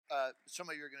some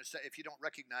of you are going to say, if you don't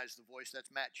recognize the voice,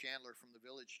 that's Matt Chandler from the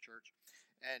Village Church,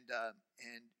 and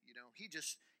you know he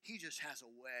just has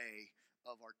a way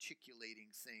of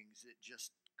articulating things that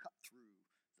just cut through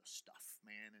the stuff,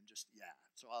 man, and just yeah.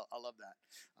 So I love that.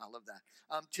 I love that.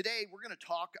 Today we're going to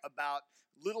talk about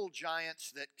little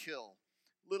giants that kill.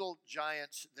 Little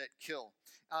giants that kill.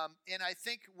 And I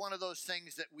think one of those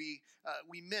things that we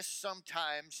miss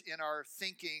sometimes in our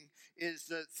thinking is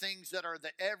the things that are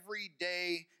the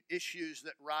everyday issues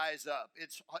that rise up.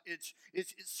 It's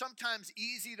sometimes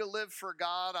easy to live for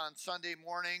God on Sunday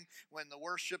morning when the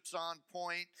worship's on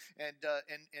point and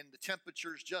the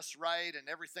temperature's just right and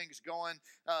everything's going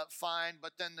fine.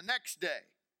 But then the next day,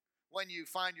 when you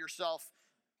find yourself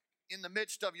in the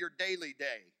midst of your daily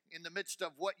day, in the midst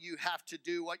of what you have to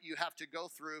do, what you have to go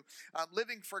through,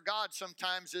 living for God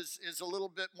sometimes is a little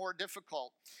bit more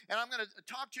difficult. And I'm going to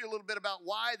talk to you a little bit about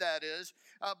why that is.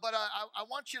 But I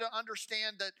want you to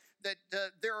understand that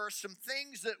there are some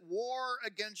things that war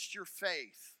against your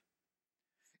faith.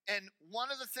 And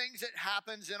one of the things that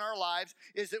happens in our lives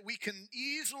is that we can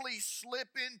easily slip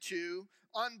into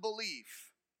unbelief.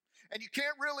 And you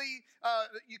can't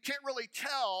really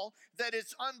tell that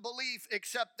it's unbelief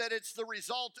except that it's the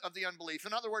result of the unbelief.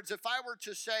 In other words, if I were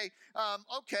to say,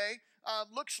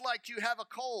 looks like you have a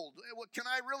cold, can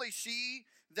I really see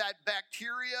that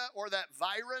bacteria or that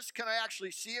virus? Can I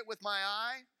actually see it with my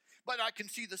eye? But I can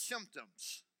see the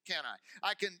symptoms, can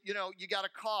I? I can, you got a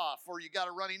cough or you got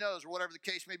a runny nose or whatever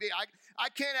the case may be. I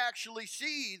can't actually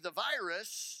see the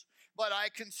virus, but I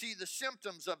can see the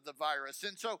symptoms of the virus.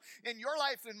 And so in your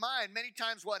life and mine, many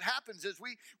times what happens is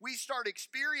we start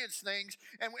experiencing things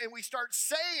and we start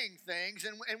saying things.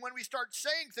 And when we start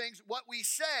saying things, what we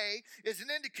say is an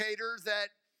indicator that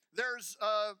there's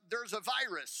a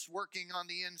virus working on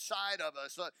the inside of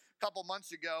us. A couple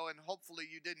months ago, and hopefully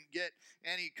you didn't get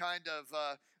any kind of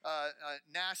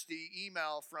nasty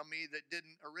email from me that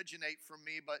didn't originate from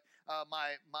me, but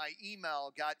my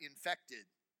email got infected.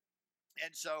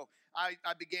 And so I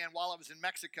began, while I was in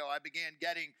Mexico, I began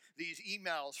getting these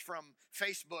emails from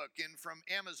Facebook and from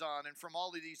Amazon and from all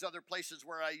of these other places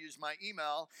where I use my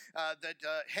email that,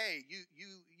 hey,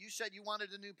 you said you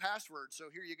wanted a new password, so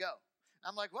here you go.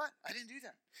 I'm like, what? I didn't do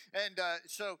that. And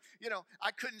so,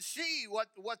 I couldn't see what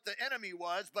the enemy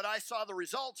was, but I saw the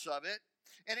results of it.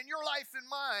 And in your life and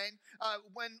mine,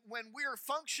 when we're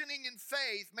functioning in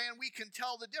faith, man, we can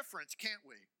tell the difference, can't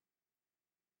we?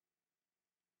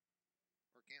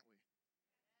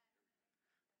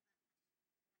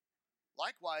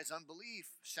 Likewise, unbelief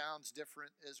sounds different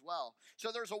as well.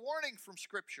 So there's a warning from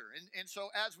Scripture. And so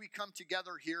as we come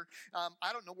together here,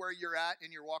 I don't know where you're at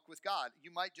in your walk with God.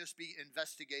 You might just be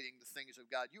investigating the things of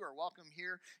God. You are welcome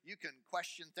here. You can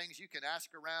question things. You can ask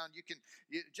around. You can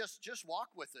just walk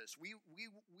with us. We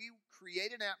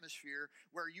create an atmosphere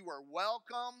where you are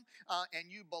welcome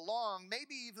and you belong,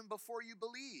 maybe even before you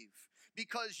believe,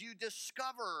 because you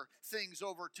discover things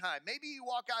over time. Maybe you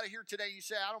walk out of here today and you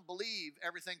say, I don't believe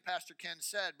everything Pastor Ken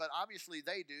said, but obviously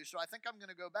they do, so I think I'm going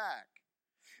to go back.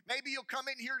 Maybe you'll come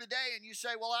in here today and you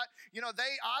say, well,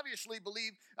 they obviously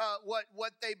believe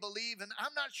what they believe, and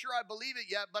I'm not sure I believe it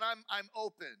yet, but I'm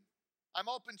open. I'm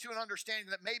open to an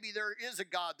understanding that maybe there is a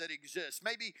God that exists.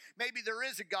 Maybe there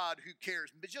is a God who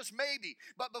cares, but just maybe.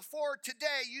 But before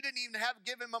today, you didn't even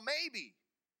give him a maybe.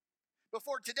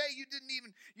 Before today, you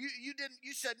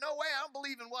said, no way, I don't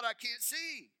believe in what I can't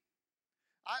see.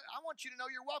 I want you to know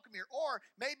you're welcome here. Or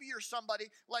maybe you're somebody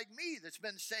like me that's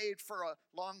been saved for a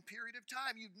long period of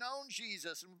time. You've known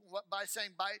Jesus, and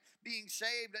by being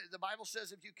saved, the Bible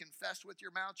says if you confess with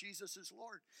your mouth Jesus is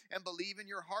Lord and believe in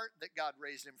your heart that God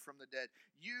raised him from the dead,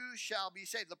 you shall be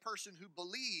saved. The person who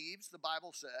believes, the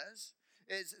Bible says,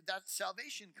 is that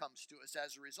salvation comes to us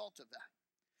as a result of that.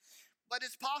 But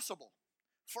it's possible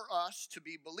for us to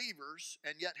be believers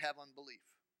and yet have unbelief.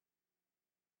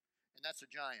 And that's a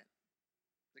giant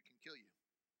that can kill you.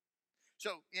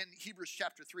 So in Hebrews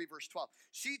chapter 3, verse 12,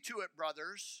 see to it,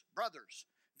 brothers,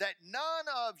 that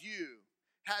none of you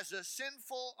has a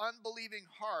sinful, unbelieving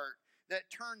heart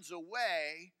that turns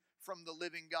away from the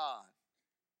living God.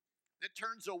 That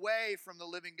turns away from the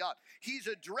living God. He's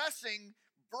addressing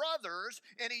brothers,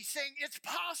 and he's saying it's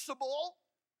possible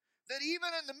that even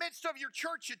in the midst of your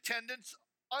church attendance,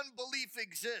 unbelief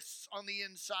exists on the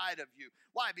inside of you.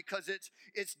 Why? Because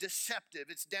it's deceptive.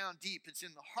 It's down deep. It's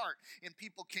in the heart, and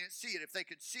people can't see it. If they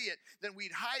could see it, then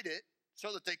we'd hide it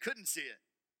so that they couldn't see it.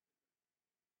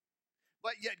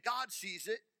 But yet God sees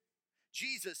it.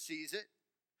 Jesus sees it.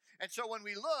 And so when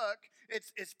we look,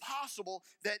 it's possible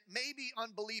that maybe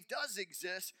unbelief does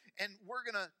exist, and we're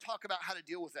going to talk about how to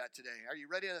deal with that today. Are you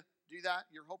ready to do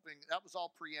that? You're hoping that was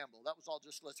all preamble. That was all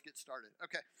just let's get started.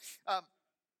 Okay. Um,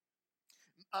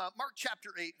 Mark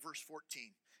chapter 8, verse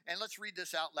 14. And let's read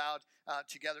this out loud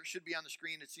together. It should be on the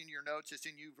screen. It's in your notes. It's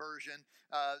in YouVersion,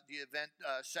 the event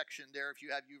section there if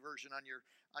you have YouVersion on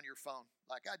your phone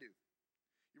like I do.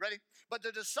 You ready? But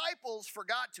the disciples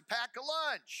forgot to pack a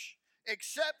lunch.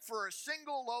 Except for a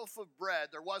single loaf of bread,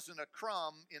 there wasn't a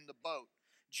crumb in the boat.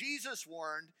 Jesus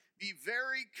warned, be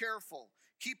very careful.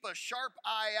 Keep a sharp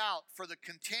eye out for the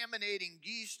contaminating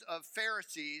yeast of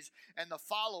Pharisees and the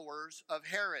followers of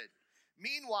Herod.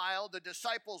 Meanwhile, the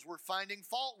disciples were finding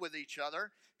fault with each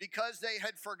other because they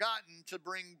had forgotten to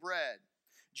bring bread.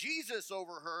 Jesus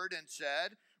overheard and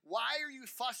said, why are you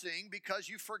fussing because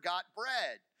you forgot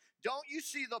bread? Don't you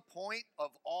see the point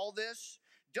of all this?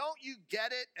 Don't you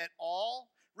get it at all?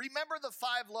 Remember the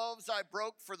 5 loaves I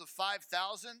broke for the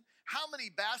 5,000? How many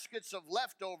baskets of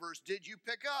leftovers did you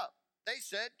pick up? They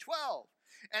said 12.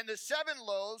 And the 7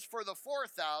 loaves for the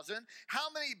 4,000,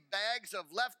 how many bags of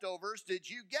leftovers did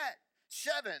you get?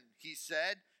 7, he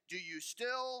said. Do you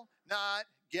still not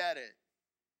get it?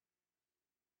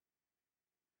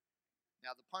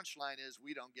 Now the punchline is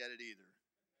we don't get it either.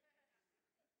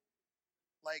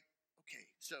 Like, okay,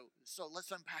 so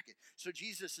let's unpack it. So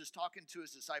Jesus is talking to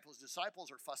his disciples. Disciples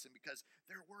are fussing because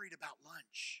they're worried about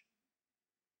lunch.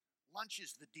 Lunch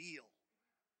is the deal.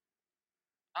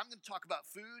 I'm going to talk about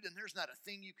food, and there's not a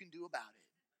thing you can do about it.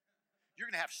 You're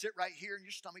going to have to sit right here, and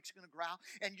your stomach's going to growl,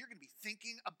 and you're going to be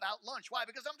thinking about lunch. Why?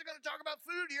 Because I'm going to talk about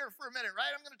food here for a minute, right?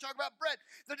 I'm going to talk about bread.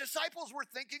 The disciples were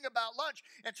thinking about lunch,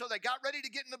 and so they got ready to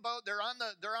get in the boat. They're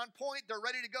on point. They're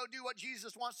ready to go do what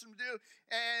Jesus wants them to do.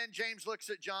 And James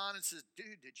looks at John and says,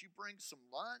 dude, did you bring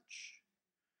some lunch?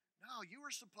 No, you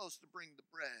were supposed to bring the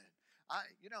bread.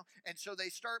 And so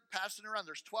they start passing around.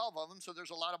 There's 12 of them, so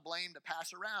there's a lot of blame to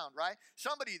pass around, right?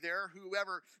 Somebody there,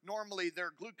 whoever normally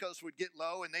their glucose would get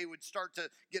low and they would start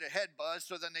to get a head buzz.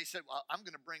 So then they said, well, I'm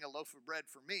going to bring a loaf of bread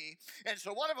for me. And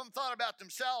so one of them thought about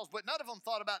themselves, but none of them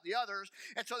thought about the others.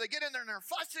 And so they get in there and they're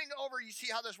fussing over, you see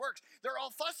how this works. They're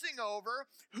all fussing over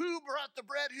who brought the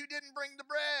bread, who didn't bring the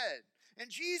bread.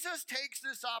 And Jesus takes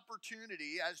this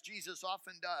opportunity, as Jesus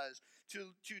often does,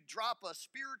 to drop a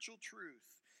spiritual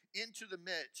truth into the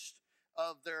midst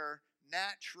of their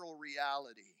natural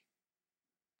reality.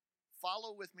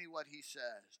 Follow with me what he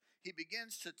says. He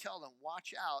begins to tell them,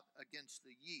 watch out against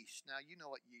the yeast. Now, you know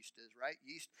what yeast is, right?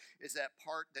 Yeast is that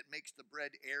part that makes the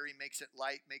bread airy, makes it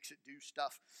light, makes it do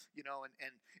stuff,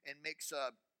 and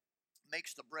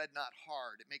makes the bread not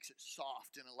hard. It makes it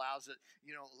soft and allows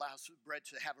bread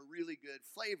to have a really good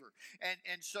flavor.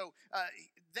 And so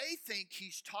they think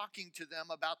he's talking to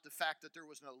them about the fact that there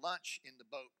was no lunch in the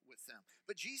boat with them.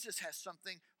 But Jesus has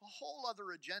a whole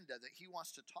other agenda that he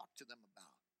wants to talk to them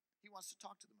about.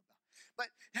 But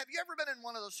have you ever been in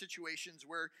one of those situations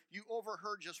where you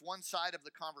overheard just one side of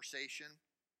the conversation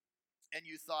and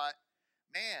you thought,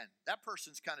 man, that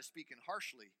person's kind of speaking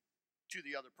harshly to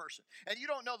the other person. And you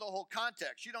don't know the whole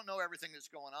context. You don't know everything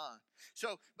that's going on.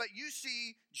 But you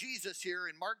see Jesus here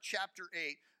in Mark chapter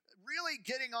 8 really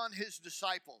getting on his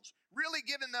disciples, really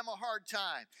giving them a hard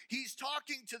time. He's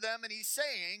talking to them and he's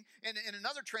saying, in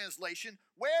another translation,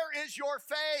 where is your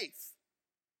faith?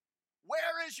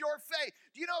 Where is your faith?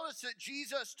 Do you notice that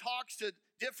Jesus talks to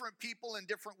different people in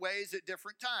different ways at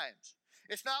different times?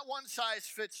 It's not one size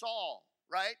fits all.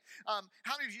 Right?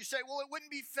 How many of you say, well, it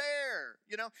wouldn't be fair?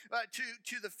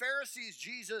 To the Pharisees,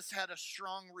 Jesus had a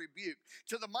strong rebuke.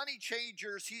 To the money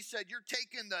changers, he said, you're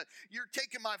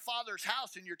taking my Father's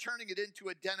house and you're turning it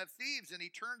into a den of thieves. And he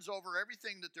turns over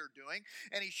everything that they're doing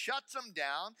and he shuts them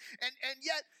down. And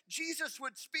yet Jesus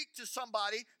would speak to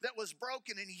somebody that was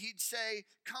broken and he'd say,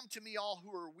 come to me all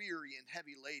who are weary and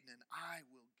heavy laden and I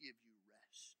will give you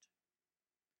rest.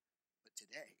 But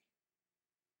today,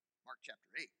 Mark chapter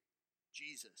 8,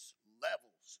 Jesus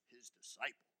levels his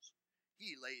disciples.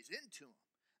 He lays into them.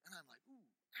 And I'm like, ooh,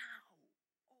 ow,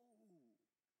 oh,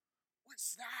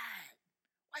 what's that?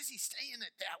 Why is he saying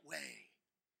it that way?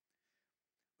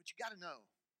 But you got to know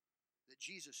that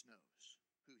Jesus knows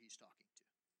who he's talking to.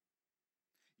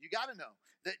 You got to know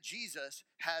that Jesus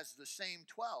has the same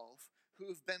 12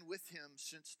 who have been with him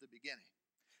since the beginning.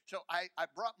 So I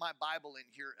brought my Bible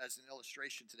in here as an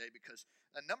illustration today because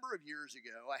a number of years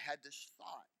ago I had this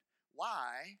thought.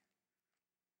 Why?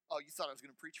 Oh, you thought I was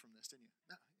going to preach from this, didn't you?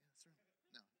 No,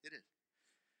 it is.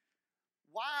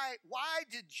 Why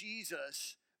did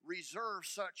Jesus reserve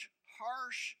such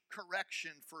harsh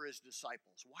correction for his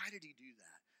disciples? Why did he do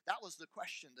that? That was the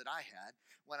question that I had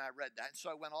when I read that. And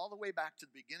so I went all the way back to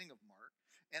the beginning of Mark,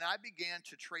 and I began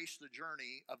to trace the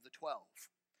journey of the 12.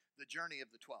 The journey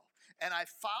of the 12. And I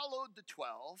followed the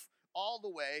 12 all the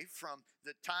way from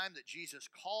the time that Jesus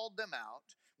called them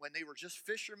out, when they were just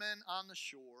fishermen on the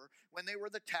shore, when they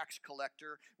were the tax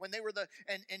collector, when they were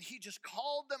and he just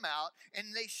called them out,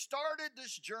 and they started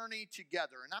this journey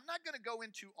together. And I'm not going to go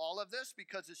into all of this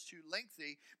because it's too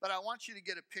lengthy, but I want you to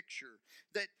get a picture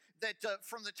that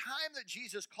from the time that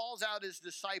Jesus calls out his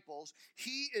disciples,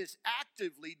 he is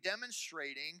actively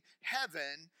demonstrating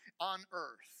heaven on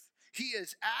earth. He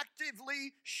is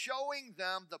actively showing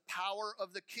them the power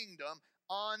of the kingdom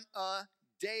on a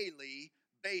daily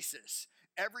basis.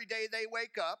 Every day they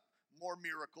wake up, more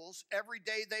miracles. Every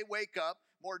day they wake up,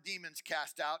 more demons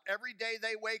cast out. Every day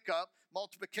they wake up,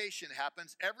 multiplication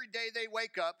happens. Every day they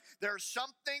wake up, there's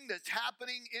something that's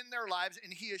happening in their lives,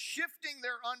 and he is shifting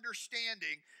their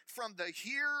understanding from the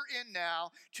here and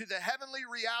now to the heavenly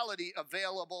reality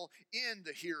available in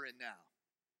the here and now.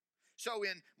 So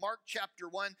in Mark chapter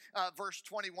 1, verse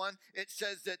 21, it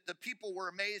says that the people were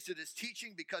amazed at his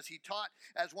teaching because he taught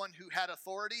as one who had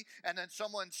authority. And then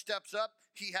someone steps up,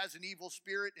 he has an evil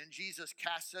spirit, and Jesus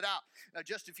casts it out. Now,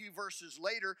 just a few verses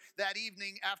later, that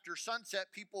evening after sunset,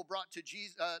 people brought to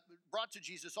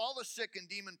Jesus all the sick and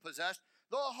demon-possessed.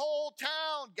 The whole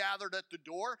town gathered at the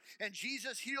door, and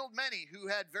Jesus healed many who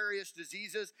had various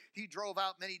diseases. He drove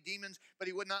out many demons, but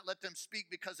he would not let them speak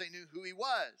because they knew who he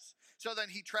was. So then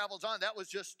he travels on. That was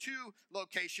just 2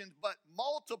 locations, but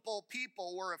multiple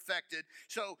people were affected.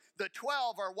 So the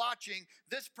 12 are watching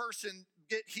this person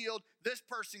get healed, this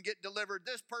person get delivered,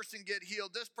 this person get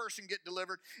healed, this person get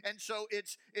delivered. And so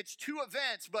it's 2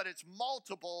 events, but it's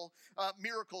multiple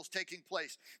miracles taking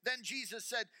place. Then Jesus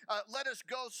said, let us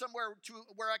go somewhere to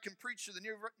where I can preach to the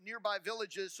nearby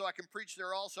villages, so I can preach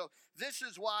there also. This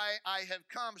is why I have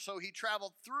come. So he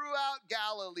traveled throughout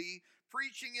Galilee,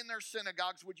 preaching in their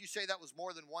synagogues. Would you say that was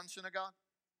more than one synagogue?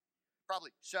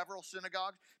 Probably several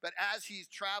synagogues. But as he's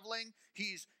traveling,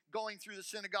 he's going through the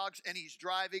synagogues, and he's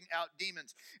driving out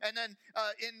demons. And then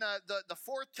in the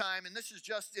 4th time, and this is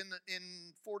just in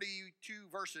 42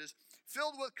 verses,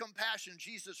 filled with compassion,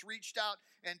 Jesus reached out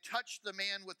and touched the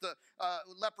man with the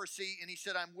leprosy, and he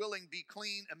said, I'm willing, be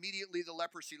clean. Immediately the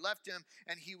leprosy left him,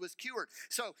 and he was cured.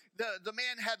 So the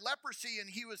man had leprosy, and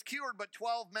he was cured, but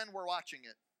 12 men were watching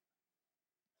it.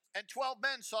 And 12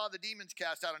 men saw the demons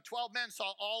cast out, and 12 men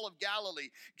saw all of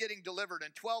Galilee getting delivered.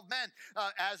 And 12 men,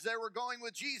 as they were going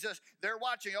with Jesus, they're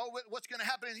watching, what's going to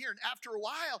happen in here? And after a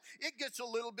while, it gets a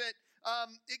little bit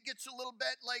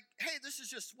like, hey, this is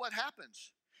just what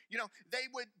happens. You know,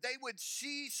 they would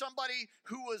see somebody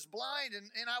who was blind,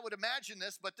 and I would imagine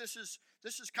this, but this is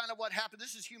kind of what happened.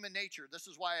 This is human nature. This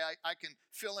is why I can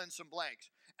fill in some blanks.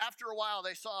 After a while,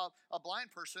 they saw a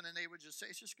blind person, and they would just say,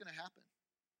 it's just going to happen.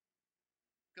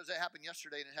 Because it happened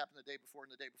yesterday, and it happened the day before,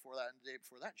 and the day before that, and the day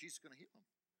before that. Jesus is going to heal them.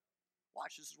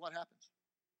 Watch, this is what happens.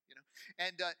 You know,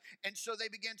 and so they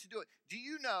began to do it. Do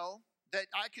you know that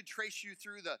I could trace you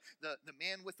through the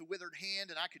man with the withered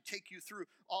hand, and I could take you through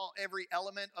every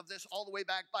element of this all the way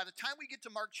back? By the time we get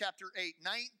to Mark chapter 8,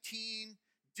 19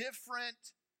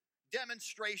 different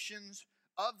demonstrations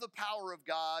of the power of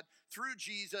God through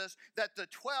Jesus that the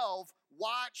 12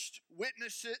 watched,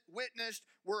 witnessed,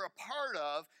 were a part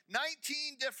of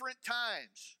 19 different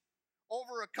times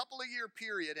over a couple of year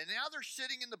period. And now they're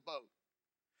sitting in the boat.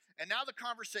 And now the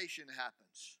conversation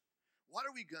happens. What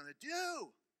are we going to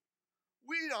do?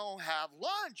 We don't have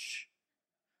lunch.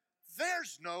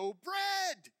 There's no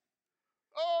bread.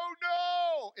 Oh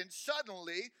no! And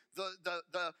suddenly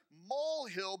the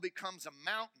molehill becomes a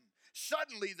mountain.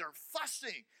 Suddenly they're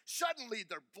fussing. Suddenly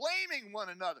they're blaming one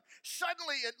another.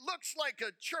 Suddenly it looks like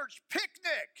a church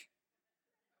picnic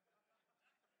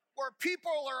where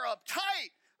people are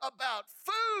uptight about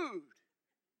food.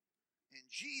 And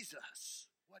Jesus,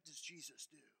 what does Jesus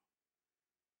do?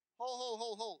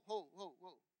 Ho.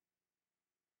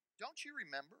 Don't you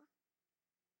remember?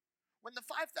 When the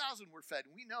 5,000 were fed,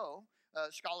 and we know,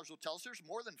 scholars will tell us there's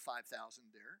more than 5,000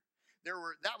 there.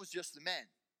 That was just the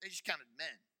men. They just counted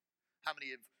men. How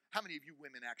many of you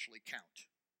women actually count?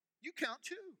 You count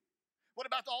too. What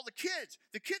about all the kids?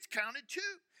 The kids counted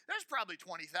too. There's probably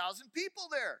 20,000 people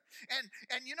there.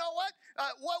 And you know what?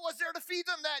 What was there to feed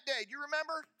them that day? Do you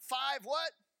remember? 5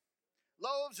 what?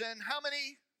 Loaves and how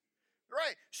many?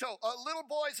 Right. So a little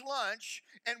boy's lunch,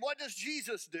 and what does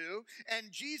Jesus do?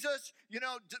 And Jesus,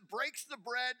 breaks the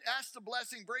bread, asks the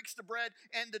blessing, breaks the bread,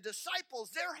 and the disciples,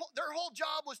 their whole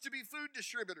job was to be food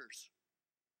distributors.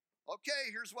 Okay,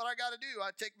 here's what I got to do.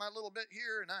 I take my little bit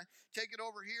here and I take it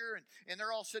over here, and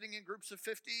they're all sitting in groups of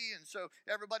 50, and so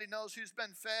everybody knows who's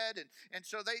been fed, and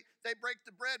so they break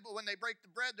the bread, but when they break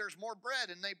the bread, there's more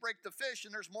bread, and they break the fish,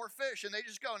 and there's more fish, and they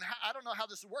just go, and I don't know how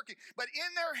this is working, but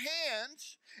in their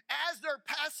hands, as they're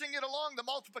passing it along, the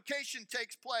multiplication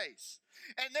takes place,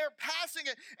 and they're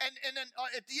passing it, and then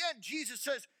at the end, Jesus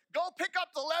says, go pick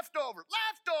up the leftovers.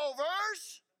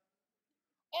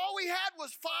 All we had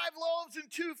was 5 loaves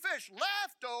and 2 fish.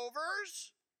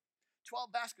 Leftovers,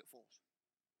 12 basketfuls.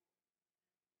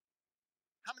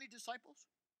 How many disciples?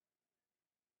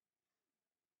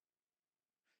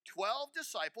 12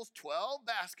 disciples, 12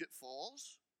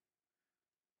 basketfuls.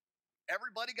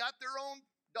 Everybody got their own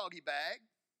doggy bag.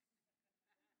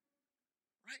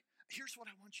 Right? Here's what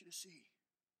I want you to see.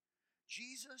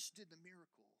 Jesus did the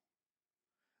miracle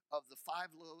of the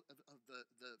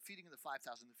the feeding of the 5,000,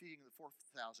 the feeding of the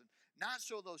 4,000, not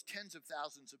so those tens of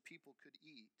thousands of people could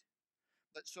eat,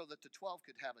 but so that the 12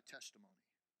 could have a testimony.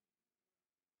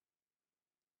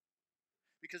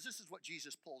 Because this is what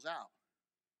Jesus pulls out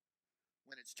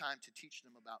when it's time to teach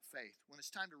them about faith, when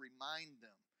it's time to remind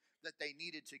them that they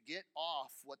needed to get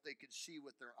off what they could see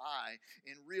with their eye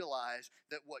and realize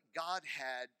that what God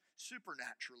had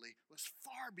supernaturally was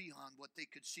far beyond what they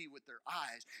could see with their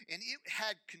eyes, and it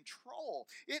had control,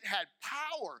 it had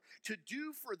power to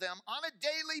do for them on a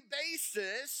daily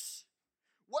basis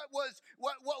what was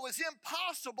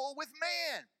impossible with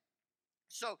man.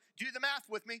 So do the math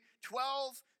with me.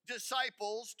 12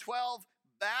 disciples, 12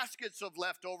 baskets of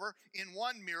leftover in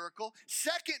one miracle.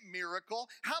 Second miracle,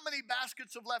 how many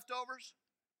baskets of leftovers?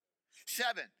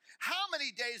 7. How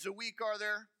many days a week are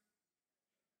there?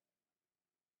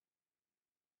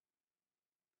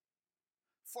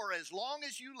 For as long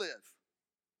as you live,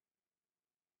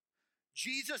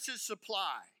 Jesus'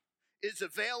 supply is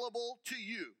available to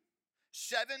you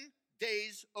 7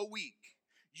 days a week.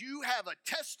 You have a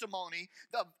testimony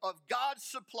of God's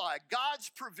supply, God's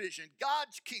provision,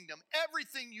 God's kingdom,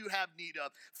 everything you have need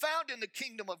of, found in the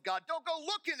kingdom of God. Don't go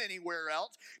looking anywhere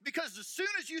else, because as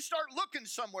soon as you start looking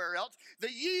somewhere else,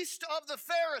 the yeast of the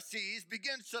Pharisees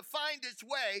begins to find its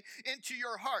way into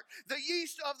your heart. The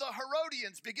yeast of the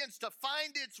Herodians begins to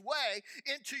find its way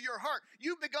into your heart.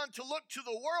 You've begun to look to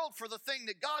the world for the thing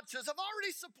that God says, I've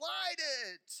already supplied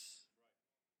it.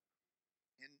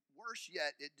 Worse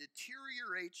yet, it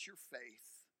deteriorates your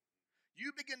faith.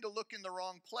 You begin to look in the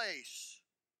wrong place.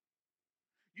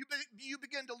 You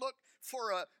begin to look for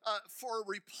a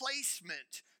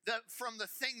replacement from the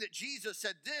thing that Jesus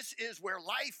said, this is where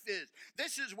life is.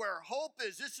 This is where hope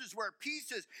is. This is where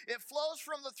peace is. It flows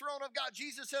from the throne of God.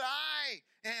 Jesus said, I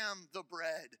am the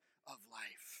bread of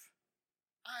life.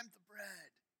 I'm the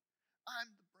bread. I'm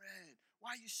the bread.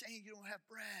 Why are you saying you don't have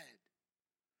bread?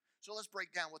 So let's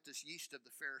break down what this yeast of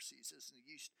the Pharisees is and the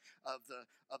yeast of the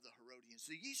Herodians.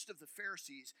 The yeast of the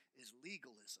Pharisees is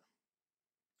legalism.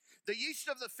 The yeast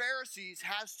of the Pharisees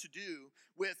has to do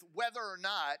with whether or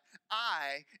not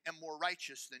I am more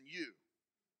righteous than you.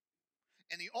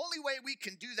 And the only way we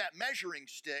can do that measuring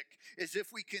stick is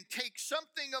if we can take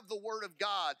something of the Word of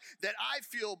God that I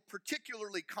feel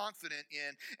particularly confident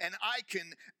in, and I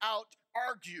can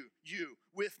out-argue you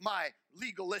with my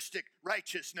legalistic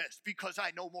righteousness because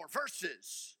I know more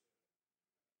verses.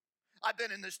 I've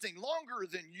been in this thing longer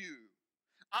than you.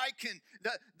 I can,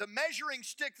 the measuring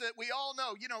stick that we all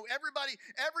know,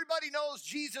 everybody knows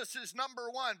Jesus is number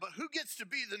 1, but who gets to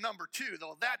be the number 2,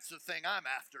 though? That's the thing I'm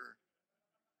after.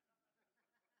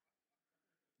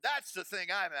 That's the thing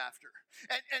I'm after.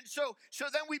 And so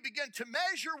then we begin to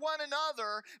measure one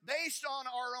another based on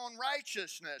our own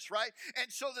righteousness, right?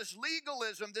 And so this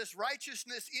legalism, this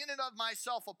righteousness in and of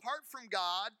myself apart from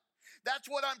God, that's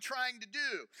what I'm trying to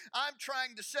do. I'm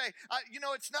trying to say,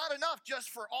 it's not enough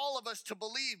just for all of us to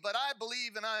believe, but I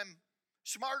believe and I'm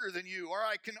smarter than you, or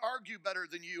I can argue better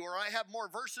than you, or I have more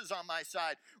verses on my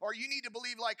side, or you need to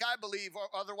believe like I believe, or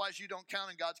otherwise you don't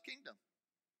count in God's kingdom.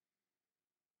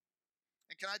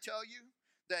 And can I tell you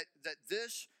that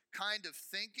this kind of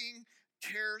thinking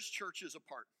tears churches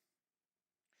apart?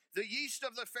 The yeast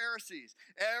of the Pharisees,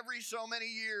 every so many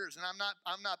years, and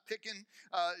I'm not picking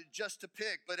just to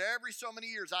pick, but every so many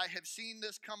years I have seen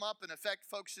this come up and affect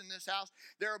folks in this house.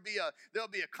 There'll be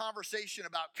a conversation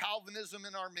about Calvinism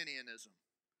and Arminianism.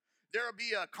 There'll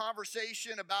be a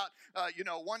conversation about,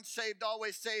 once saved,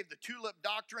 always saved, the tulip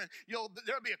doctrine.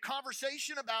 There'll be a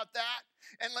conversation about that.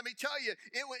 And let me tell you,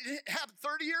 it happened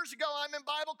 30 years ago. I'm in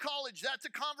Bible college. That's a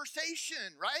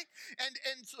conversation, right?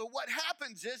 And so what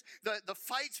happens is the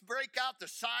fights break out, the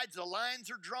sides, the lines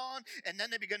are drawn, and then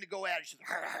they begin to go at each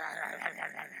other.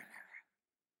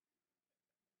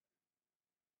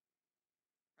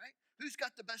 Right? Who's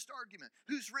got the best argument?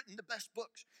 Who's written the best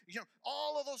books?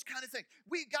 All of those kind of things.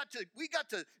 We got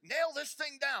to nail this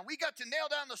thing down. We got to nail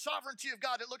down the sovereignty of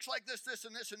God. It looks like this, this,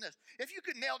 and this, and this. If you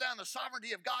could nail down the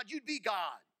sovereignty of God, you'd be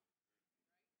God.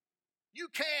 You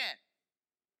can.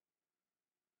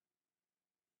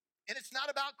 And it's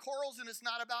not about quarrels and it's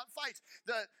not about fights.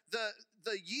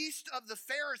 The yeast of the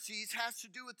Pharisees has to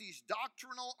do with these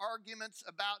doctrinal arguments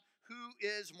about who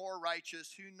is more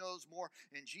righteous, who knows more.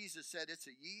 And Jesus said it's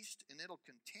a yeast and it'll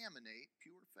contaminate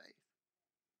pure faith.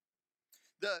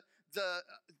 The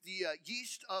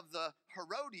yeast of the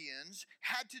Herodians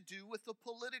had to do with the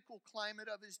political climate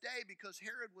of his day because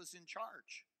Herod was in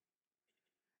charge.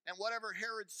 And whatever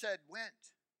Herod said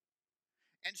went.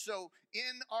 And so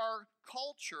in our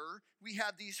culture, we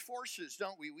have these forces,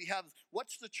 don't we? We have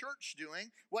what's the church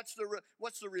doing? What's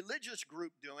the religious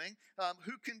group doing?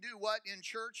 Who can do what in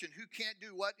church and who can't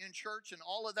do what in church and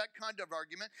all of that kind of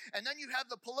argument. And then you have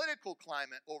the political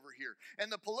climate over here.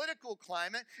 And the political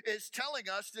climate is telling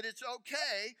us that it's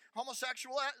okay.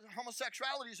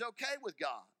 Homosexuality is okay with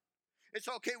God. It's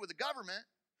okay with the government.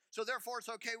 So therefore, it's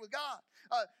okay with God.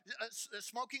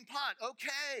 Smoking pot,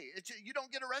 okay. You don't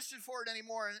get arrested for it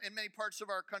anymore in many parts of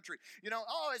our country.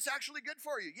 It's actually good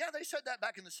for you. Yeah, they said that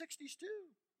back in the 60s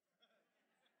too.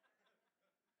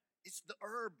 It's the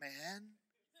herb, man.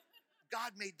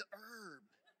 God made the herb.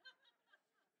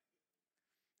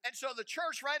 And so the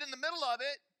church right in the middle of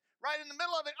it,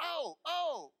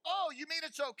 you mean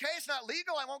it's okay? It's not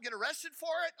legal? I won't get arrested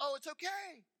for it? Oh, it's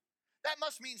okay. That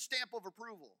must mean stamp of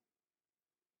approval.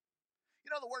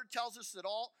 The word tells us that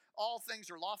all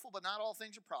things are lawful, but not all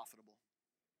things are profitable.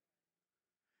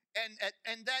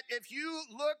 And that if you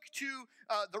look to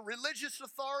the religious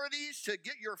authorities to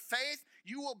get your faith,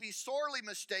 you will be sorely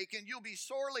mistaken. You'll be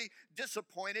sorely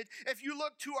disappointed. If you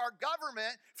look to our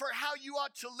government for how you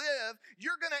ought to live,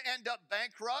 you're going to end up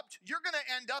bankrupt. You're going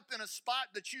to end up in a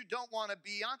spot that you don't want to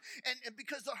be on. And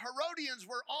because the Herodians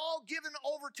were all given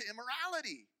over to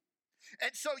immorality.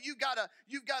 And so you've got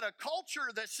a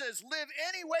culture that says live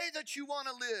any way that you want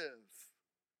to live.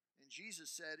 And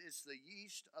Jesus said it's the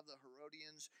yeast of the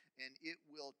Herodians and it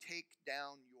will take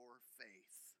down your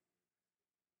faith.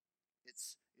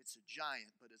 It's a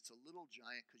giant, but it's a little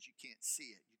giant because you can't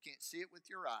see it. You can't see it with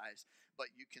your eyes,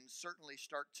 but you can certainly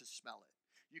start to smell it.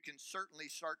 You can certainly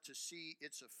start to see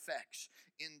its effects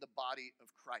in the body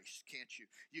of Christ, can't you?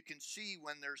 You can see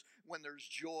when there's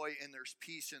joy and there's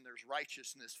peace and there's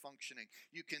righteousness functioning.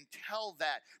 You can tell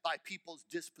that by people's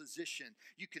disposition.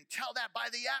 You can tell that by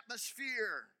the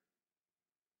atmosphere.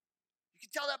 You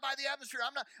can tell that by the atmosphere.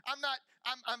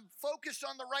 I'm focused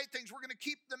on the right things. We're going to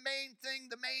keep the main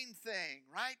thing,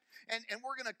 right? And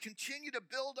we're going to continue to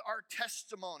build our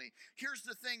testimony. Here's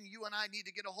the thing you and I need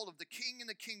to get a hold of. The king and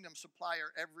the kingdom supply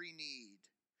our every need.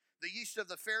 The yeast of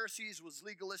the Pharisees was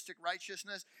legalistic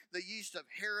righteousness. The yeast of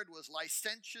Herod was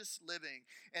licentious living.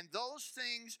 And those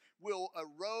things will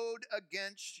erode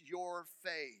against your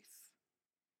faith.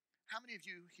 How many of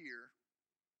you here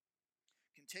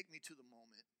can take me to the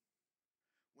moment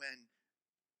when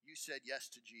you said yes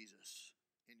to Jesus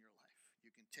in your life?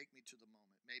 You can take me to the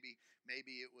moment. Maybe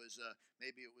it was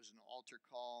an altar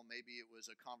call. Maybe it was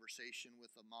a conversation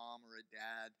with a mom or a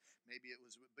dad.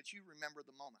 But you remember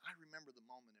the moment. I remember the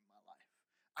moment in my life.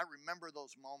 I remember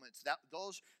those moments.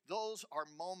 Those are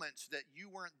moments that you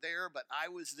weren't there, but I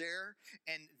was there,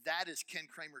 and that is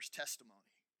Ken Kramer's testimony.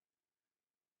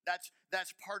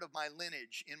 That's part of my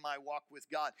lineage in my walk with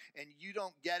God. And you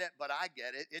don't get it, but I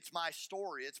get it. It's my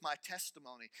story. It's my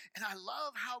testimony. And I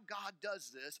love how God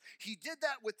does this. He did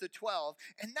that with the 12.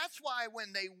 And that's why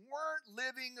when they weren't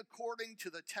living according to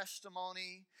the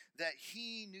testimony that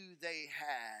he knew they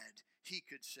had, he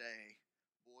could say,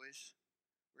 boys,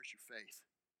 where's your faith?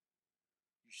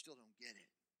 You still don't get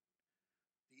it.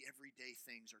 The everyday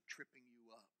things are tripping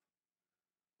you up.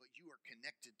 But you are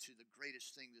connected to the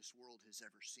greatest thing this world has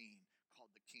ever seen, called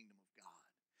the kingdom of God.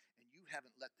 And you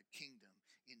haven't let the kingdom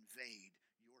invade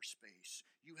your space.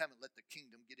 You haven't let the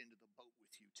kingdom get into the boat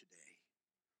with you today.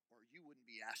 Or you wouldn't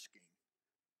be asking,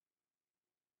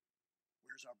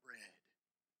 where's our bread?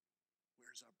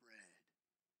 Where's our bread?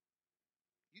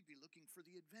 You'd be looking for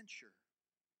the adventure.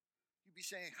 You'd be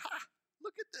saying,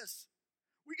 look at this.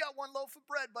 We got one loaf of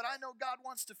bread, but I know God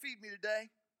wants to feed me today.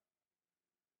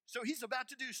 So he's about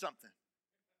to do something.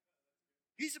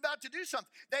 He's about to do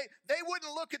something. They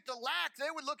wouldn't look at the lack.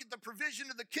 They would look at the provision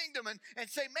of the kingdom and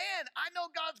say, man, I know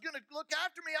God's going to look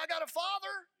after me. I got a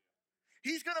father.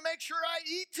 He's going to make sure I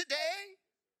eat today.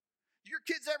 Your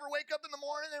kids ever wake up in the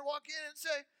morning and walk in and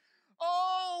say,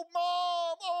 oh,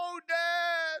 Mom, oh,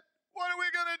 Dad, what are we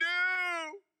going to do?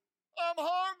 I'm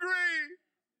hungry.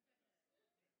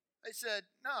 They said,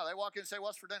 no. They walk in and say,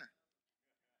 what's for dinner?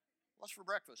 What's for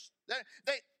breakfast?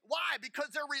 Why?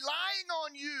 Because they're relying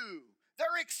on you.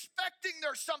 They're expecting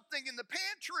there's something in the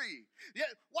pantry.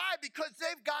 Yeah, why? Because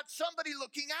they've got somebody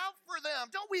looking out for them.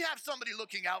 Don't we have somebody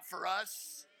looking out for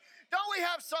us? Don't we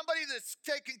have somebody that's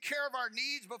taking care of our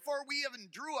needs before we even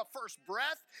drew a first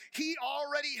breath? He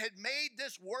already had made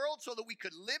this world so that we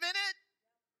could live in it.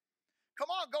 Come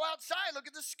on, go outside,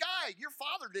 look at the sky. Your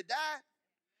father did that.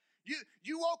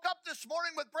 You woke up this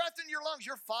morning with breath in your lungs.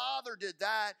 Your father did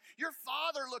that. Your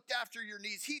father looked after your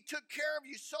needs. He took care of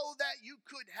you so that you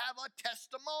could have a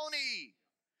testimony.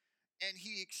 And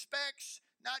he expects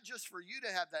not just for you to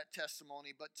have that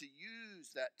testimony, but to use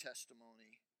that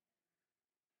testimony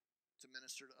to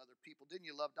minister to other people. Didn't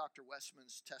you love Dr.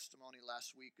 Westman's testimony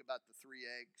last week about the 3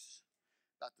 eggs?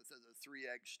 About the 3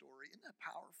 egg story. Isn't that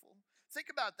powerful? Think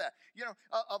about that. You know,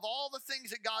 of all the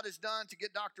things that God has done to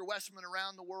get Dr. Westman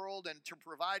around the world and to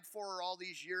provide for her all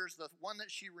these years, the one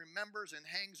that she remembers and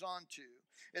hangs on to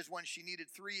is when she needed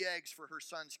 3 eggs for her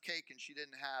son's cake and she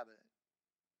didn't have it.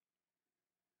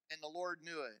 And the Lord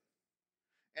knew it.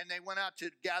 And they went out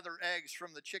to gather eggs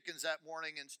from the chickens that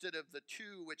morning instead of the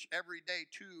 2, which every day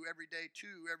 2, every day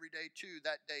 2, every day 2,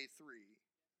 that day 3.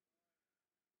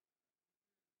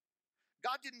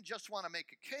 God didn't just want to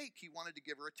make a cake, he wanted to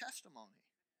give her a testimony.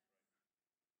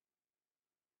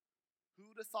 Who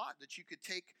would have thought that you could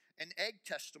take an egg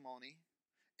testimony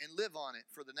and live on it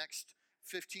for the next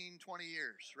 15, 20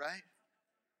 years, right?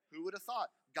 Who would have thought?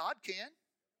 God can.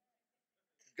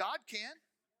 God can.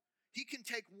 He can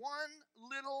take one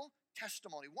little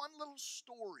testimony, one little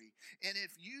story, and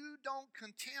if you don't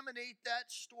contaminate that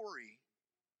story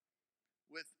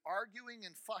with arguing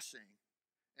and fussing,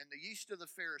 and the yeast of the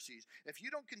Pharisees, if you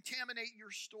don't contaminate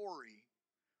your story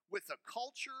with the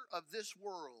culture of this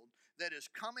world that is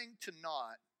coming to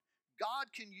naught,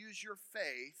 God can use your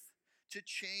faith to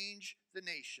change the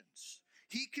nations.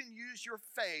 He can use your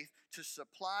faith to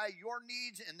supply your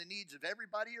needs and the needs of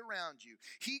everybody around you.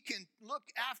 He can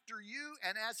look after you,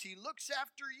 and as he looks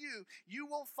after you, you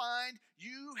will find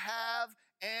you have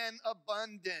an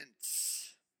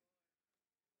abundance.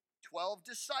 12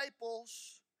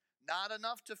 disciples. Not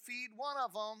enough to feed one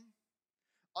of them.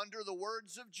 Under the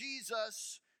words of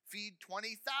Jesus, feed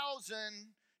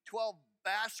 20,000, 12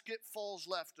 basketfuls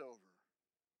left over.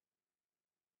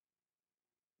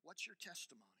 What's your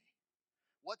testimony?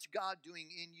 What's God doing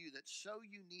in you that's so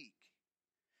unique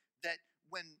that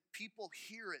when people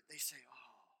hear it, they say,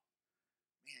 oh,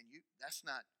 man, that's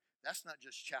not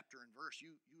just chapter and verse.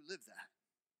 You live that.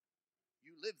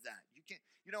 You live that. You can't.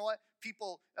 You know what?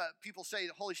 People say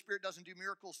the Holy Spirit doesn't do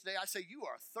miracles today. I say you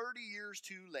are 30 years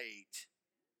too late.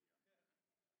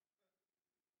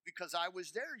 Because I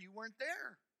was there, you weren't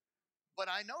there. But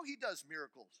I know he does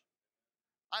miracles.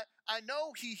 I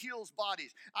know he heals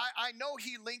bodies. I know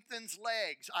he lengthens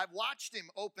legs. I've watched him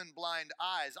open blind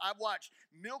eyes. I've watched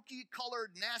milky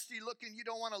colored, nasty looking, you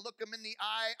don't want to look them in the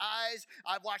eyes.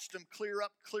 I've watched them clear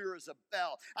up, clear as a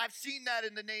bell. I've seen that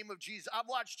in the name of Jesus.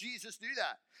 I've watched Jesus do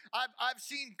that. I've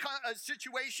seen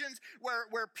situations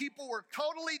where people were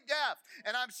totally deaf,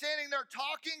 and I'm standing there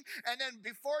talking, and then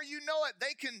before you know it,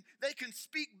 they can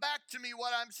speak back to me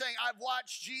what I'm saying. I've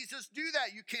watched Jesus do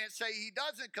that. You can't say he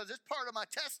doesn't, because it's part of my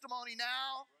testimony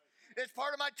now. It's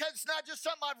part of my test. It's not just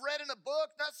something I've read in a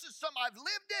book. That's just something I've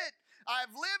lived it.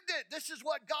 I've lived it. This is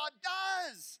what God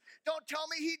does. Don't tell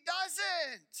me he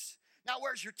doesn't. Now,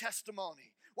 where's your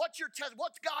testimony? What's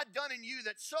God done in you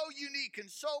that's so unique and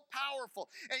so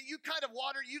powerful? And you kind of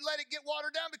you let it get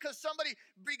watered down because somebody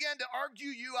began to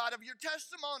argue you out of your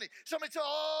testimony. Somebody said,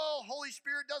 oh, Holy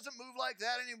Spirit doesn't move like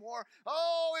that anymore.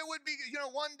 Oh, it would be,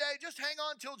 one day, just hang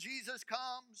on till Jesus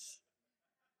comes.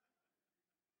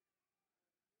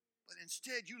 But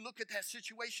instead, you look at that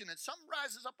situation and something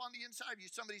rises up on the inside of you.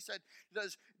 Somebody said,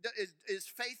 is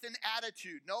faith an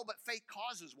attitude? No, but faith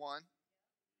causes one.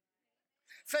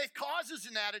 Faith causes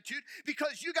an attitude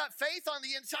because you got faith on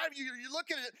the inside of you. You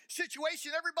look at a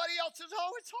situation, everybody else says,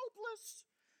 oh, it's hopeless.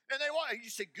 And you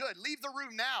say, good, leave the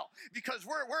room now because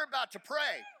we're about to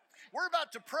pray. We're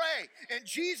about to pray, and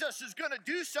Jesus is going to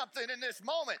do something in this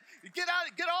moment. Get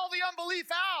all the unbelief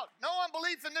out. No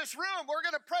unbelief in this room. We're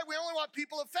going to pray. We only want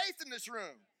people of faith in this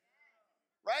room.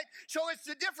 Right? So it's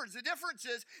the difference. The difference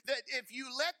is that if you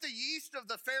let the yeast of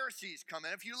the Pharisees come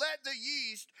in, if you let the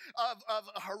yeast of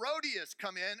Herodias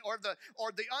come in, or the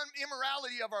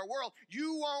immorality of our world,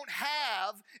 you won't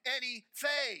have any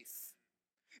faith.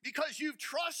 because you've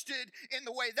trusted in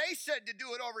the way they said to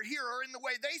do it over here or in the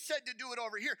way they said to do it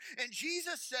over here. And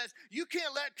Jesus says you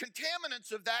can't let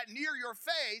contaminants of that near your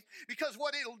faith, because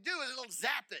what it'll do is it'll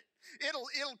zap it. It'll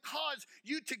cause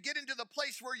you to get into the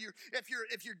place where if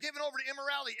you're given over to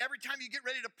immorality, every time you get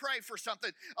ready to pray for something,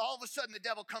 all of a sudden the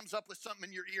devil comes up with something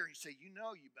in your ear and you say,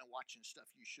 you've been watching stuff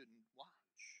you shouldn't watch.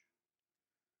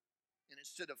 And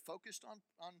instead of focused on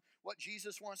what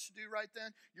Jesus wants to do right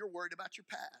then, you're worried about your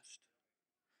past.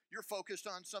 You're focused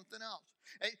on something else.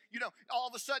 And, all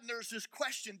of a sudden there's this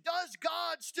question, does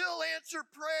God still answer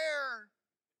prayer?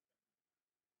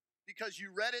 Because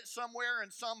you read it somewhere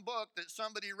in some book that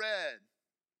somebody read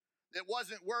that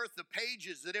wasn't worth the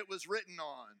pages that it was written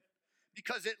on.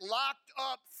 Because it locked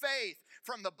up faith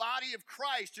from the body of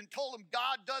Christ and told them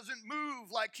God doesn't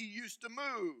move like he used to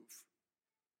move.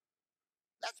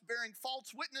 That's bearing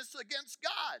false witness against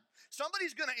God.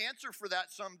 Somebody's going to answer for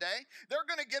that someday. They're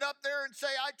going to get up there and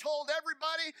say, I told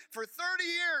everybody for 30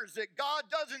 years that God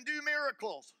doesn't do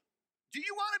miracles. Do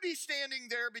you want to be standing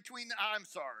there I'm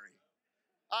sorry.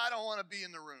 I don't want to be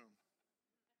in the room.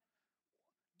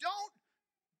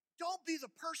 Don't be the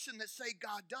person that say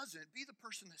God doesn't. Be the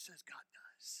person that says God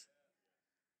does.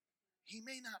 He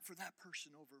may not for that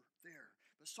person over there.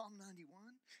 But Psalm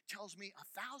 91 tells me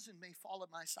 1,000 may fall at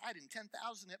my side and 10,000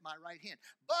 at my right hand,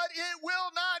 but it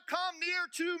will not come near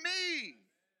to me.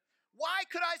 Why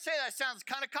could I say that? Sounds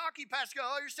kind of cocky, Pastor.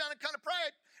 Oh, you're sounding kind of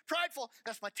prideful.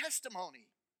 That's my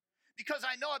testimony. Because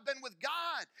I know I've been with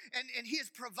God and he has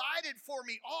provided for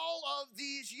me all of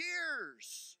these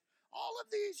years. All of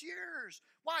these years.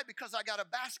 Why? Because I got a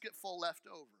basket full left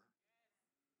over.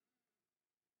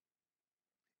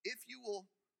 If you will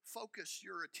focus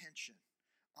your attention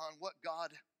on what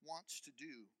God wants to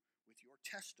do with your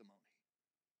testimony,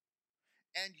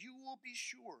 and you will be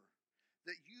sure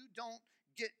that you don't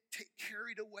get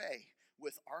carried away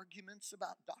with arguments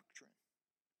about doctrine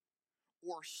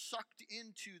or sucked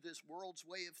into this world's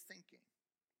way of thinking,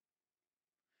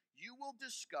 you will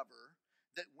discover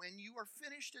that when you are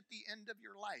finished at the end of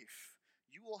your life,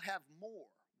 you will have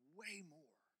more, way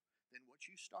more than what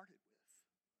you started with.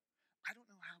 I don't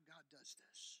know how God does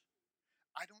this.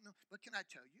 I don't know, but can I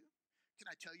tell you?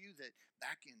 Can I tell you that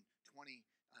back in 2010,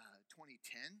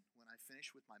 when I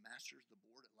finished with my master's, the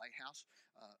board at Lighthouse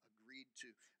agreed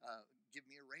to give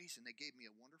me a raise, and they gave me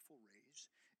a wonderful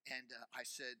raise. And I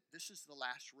said, this is the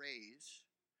last raise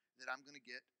that I'm going to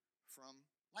get from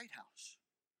Lighthouse.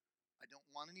 I don't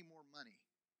want any more money.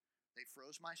 They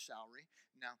froze my salary.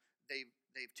 Now,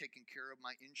 they've taken care of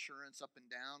my insurance up and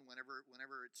down whenever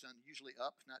it's usually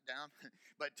up, not down.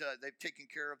 But they've taken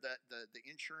care of the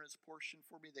insurance portion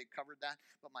for me. They covered that.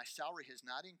 But my salary has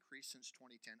not increased since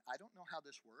 2010. I don't know how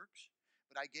this works,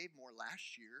 but I gave more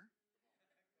last year.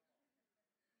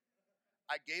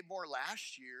 I gave more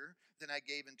last year than I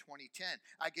gave in 2010.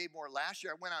 I gave more last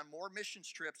year. I went on more missions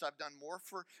trips. I've done more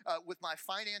with my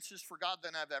finances for God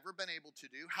than I've ever been able to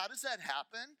do. How does that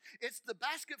happen? It's the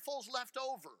basketfuls left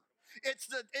over.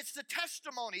 It's the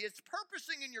testimony. It's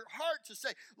purposing in your heart to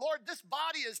say, Lord, this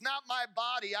body is not my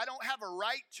body. I don't have a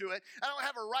right to it. I don't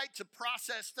have a right to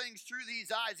process things through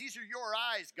these eyes. These are your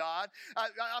eyes, God.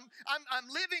 I'm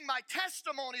living my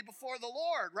testimony before the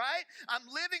Lord, right? I'm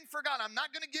living for God. I'm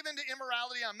not going to give into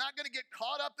immorality. I'm not going to get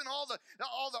caught up in all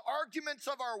the arguments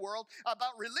of our world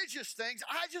about religious things.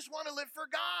 I just want to live for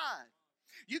God.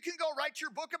 You can go write your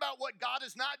book about what God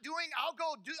is not doing. I'll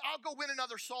go win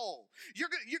another soul. You're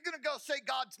going to go say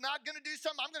God's not going to do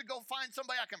something. I'm going to go find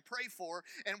somebody I can pray for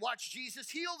and watch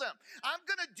Jesus heal them. I'm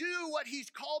going to do what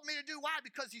he's called me to do. Why?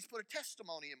 Because he's put a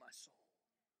testimony in my soul.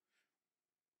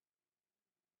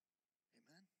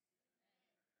 Amen.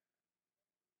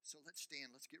 So let's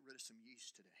stand. Let's get rid of some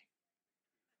yeast today.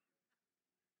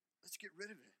 Let's get rid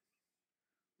of it.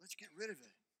 Let's get rid of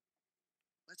it.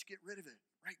 Let's get rid of it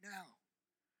right now.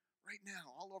 Right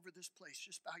now, all over this place.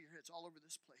 Just bow your heads all over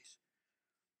this place.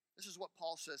 This is what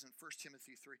Paul says in 1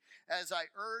 Timothy 3. As I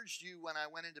urged you when I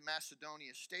went into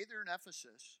Macedonia, stay there in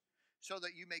Ephesus, so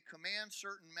that you may command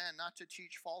certain men not to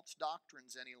teach false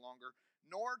doctrines any longer,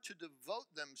 nor to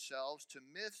devote themselves to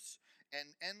myths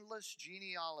and endless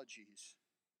genealogies.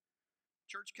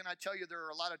 Church, can I tell you there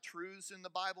are a lot of truths in the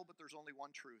Bible, but there's only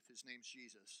one truth. His name's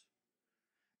Jesus.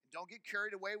 And don't get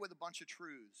carried away with a bunch of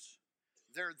truths.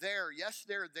 They're there. Yes,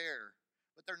 they're there.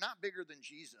 But they're not bigger than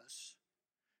Jesus.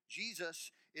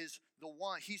 Jesus is the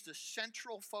one. He's the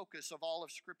central focus of all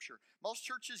of Scripture. Most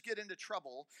churches get into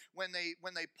trouble when they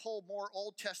pull more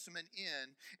Old Testament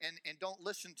in and don't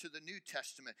listen to the New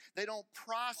Testament. They don't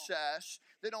process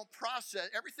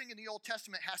everything in the Old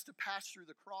Testament has to pass through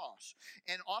the cross.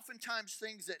 And oftentimes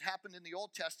things that happened in the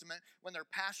Old Testament, when they're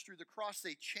passed through the cross,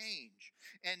 they change.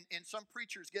 And some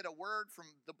preachers get a word from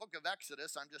the book of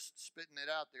Exodus. I'm just spitting it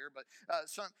out there, but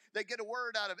they get a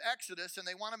word out of Exodus and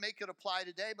they want to make it apply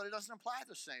today, but it doesn't apply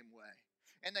the same way.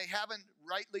 And they haven't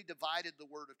rightly divided the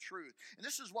word of truth. And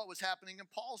this is what was happening in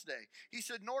Paul's day. He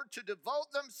said, in order to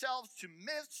devote themselves to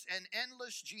myths and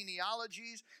endless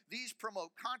genealogies, these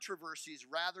promote controversies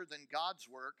rather than God's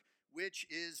work, which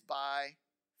is by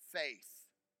faith.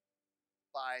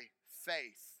 By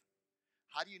faith.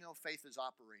 How do you know faith is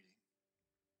operating?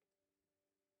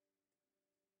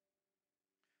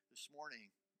 This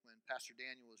morning, when Pastor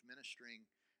Daniel was ministering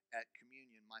at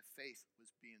communion, my faith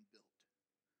was being built.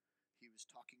 He was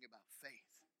talking about faith.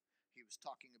 He was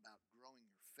talking about growing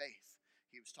your faith.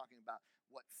 He was talking about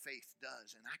what faith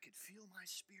does. And I could feel my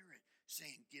spirit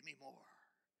saying, give me more,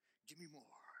 give me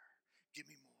more, give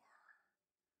me more.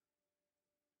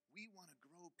 We want to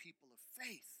grow people of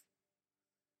faith,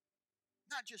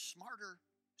 not just smarter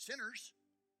sinners,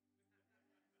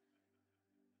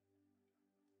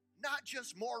 not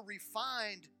just more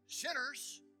refined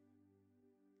sinners,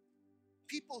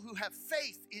 people who have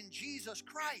faith in Jesus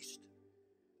Christ.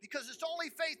 Because it's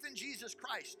only faith in Jesus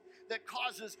Christ that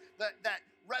causes that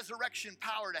resurrection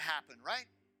power to happen, right?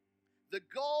 The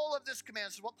goal of this command,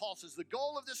 this is what Paul says, the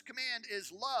goal of this command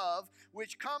is love,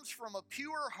 which comes from a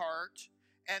pure heart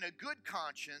and a good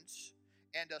conscience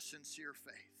and a sincere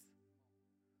faith.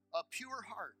 A pure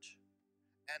heart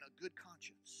and a good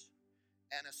conscience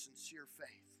and a sincere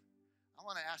faith. I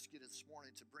want to ask you this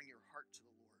morning to bring your heart to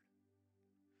the Lord.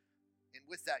 And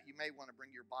with that, you may want to bring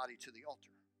your body to the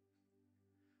altar.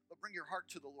 But bring your heart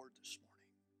to the Lord this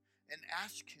morning and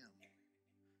ask Him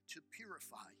to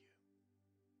purify you.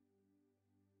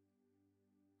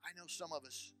 I know some of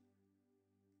us,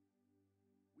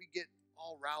 we get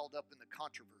all riled up in the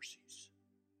controversies.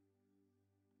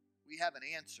 We have an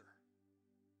answer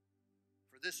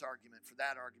for this argument, for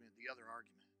that argument, the other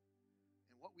argument.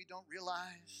 And what we don't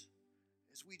realize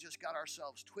is we just got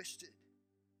ourselves twisted.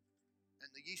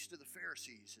 And the yeast of the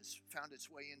Pharisees has found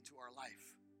its way into our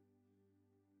life.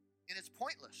 And it's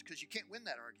pointless because you can't win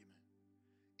that argument.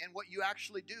 And what you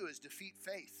actually do is defeat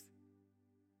faith.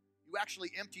 You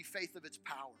actually empty faith of its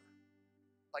power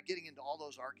by getting into all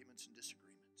those arguments and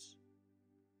disagreements.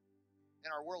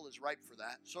 And our world is ripe for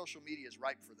that. Social media is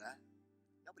ripe for that.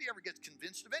 Nobody ever gets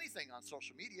convinced of anything on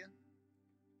social media.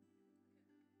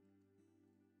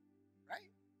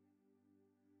 Right?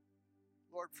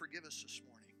 Lord, forgive us this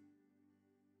morning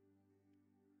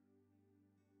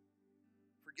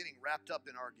for getting wrapped up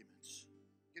in arguments,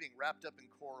 getting wrapped up in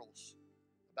quarrels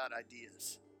about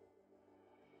ideas.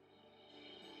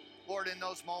 Lord, in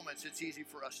those moments, it's easy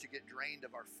for us to get drained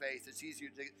of our faith. It's easier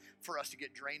for us to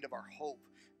get drained of our hope,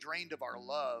 drained of our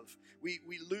love. We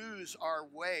lose our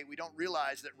way. We don't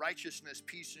realize that righteousness,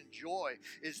 peace, and joy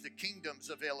is the kingdom's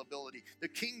availability. The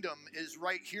kingdom is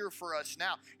right here for us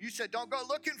now. You said, don't go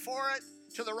looking for it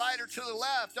to the right or to the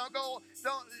left.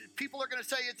 People are going to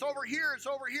say, it's over here, it's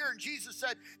over here. And Jesus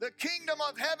said, the kingdom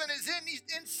of heaven is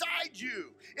inside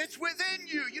you. It's within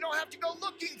you. You don't have to go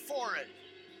looking for it.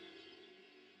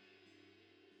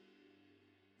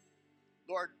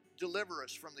 Lord, deliver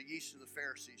us from the yeast of the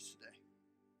Pharisees today.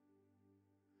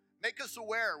 Make us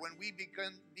aware when we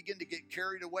begin to get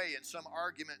carried away in some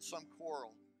argument, some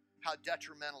quarrel, how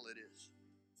detrimental it is.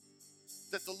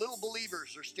 That the little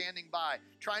believers are standing by,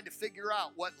 trying to figure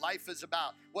out what life is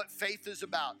about, what faith is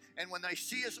about. And when they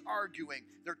see us arguing,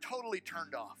 they're totally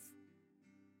turned off.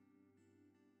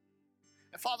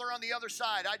 And Father, on the other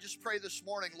side, I just pray this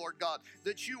morning, Lord God,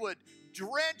 that you would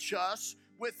drench us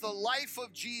with the life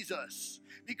of Jesus.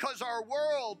 Because our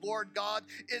world, Lord God,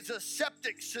 is a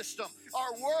septic system.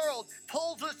 Our world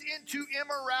pulls us into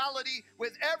immorality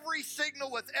with every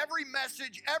signal, with every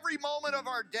message, every moment of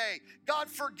our day. God,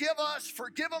 forgive us,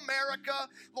 forgive America,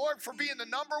 Lord, for being the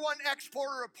number one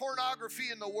exporter of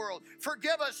pornography in the world.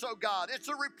 Forgive us, oh God. It's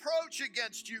a reproach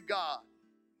against you, God.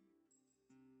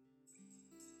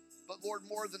 But Lord,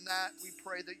 more than that, we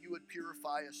pray that you would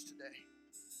purify us today.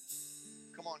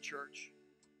 Come on, church.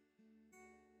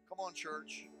 Come on,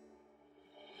 church.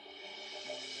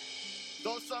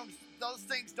 Those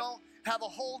things don't have a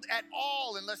hold at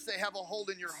all unless they have a hold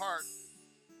in your heart.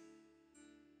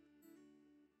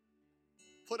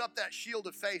 Put up that shield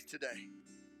of faith today.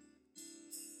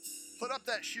 Put up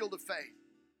that shield of faith.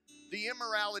 the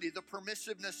immorality, the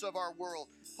permissiveness of our world.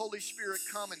 Holy Spirit,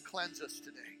 come and cleanse us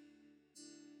today.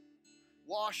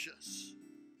 Wash us.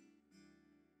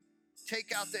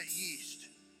 Take out that yeast.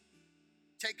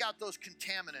 Take out those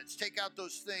contaminants. Take out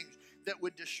those things that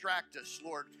would distract us,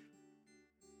 Lord.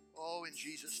 Oh, in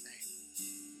Jesus' name.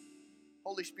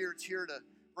 Holy Spirit's here to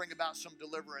bring about some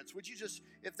deliverance. Would you just,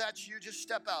 if that's you, just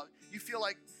step out. You feel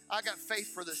like, I got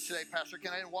faith for this today, Pastor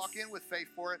Ken. I didn't walk in with faith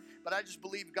for it, but I just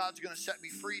believe God's going to set me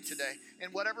free today.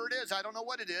 And whatever it is, I don't know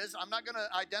what it is. I'm not going to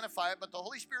identify it, but the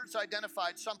Holy Spirit's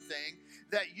identified something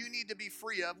that you need to be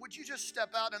free of. Would you just step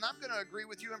out? And I'm going to agree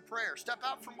with you in prayer. Step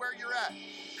out from where you're at.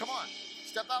 Come on.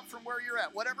 Step out from where you're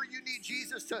at. Whatever you need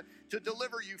Jesus to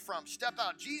deliver you from, step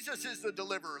out. Jesus is the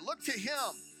deliverer. Look to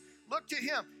him. Look to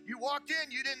him. You walked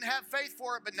in, you didn't have faith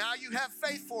for it, but now you have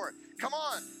faith for it. Come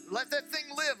on. Let that thing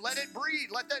live. Let it breathe.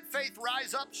 Let that faith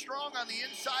rise up strong on the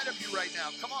inside of you right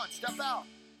now. Come on, step out.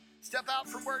 Step out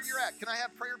from where you're at. Can I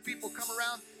have prayer people come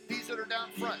around? These that are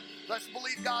down front. Let's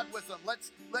believe God with them.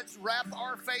 Let's wrap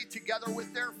our faith together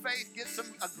with their faith. Get some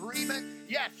agreement.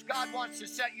 Yes, God wants to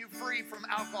set you free from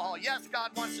alcohol. Yes,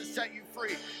 God wants to set you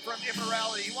free from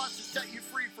immorality. He wants to set you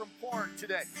free from porn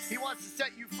today. He wants to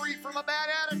set you free from a bad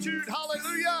attitude.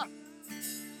 Hallelujah.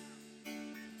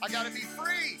 I got to be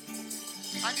free.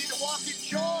 I need to walk in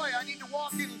joy. I need to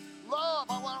walk in love.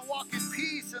 I want to walk in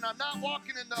peace, and I'm not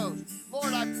walking in those.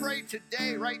 Lord, I pray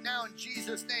today, right now, in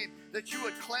Jesus' name, that you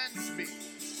would cleanse me,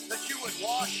 that you would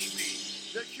wash me,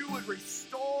 that you would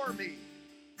restore me.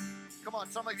 Come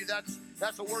on, some of you,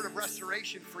 that's a word of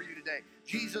restoration for you today.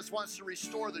 Jesus wants to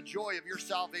restore the joy of your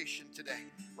salvation today.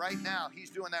 Right now, he's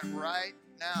doing that right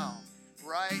now,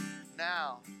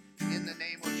 in the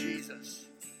name of Jesus.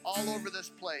 All over this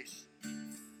place.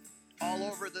 All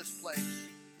over this place.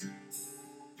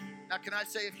 Now, can I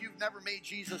say, if you've never made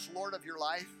Jesus Lord of your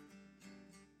life,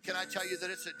 can I tell you that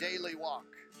it's a daily walk?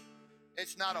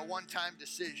 It's not a one-time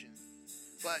decision,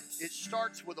 but it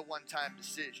starts with a one-time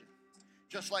decision.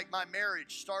 Just like my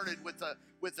marriage started with a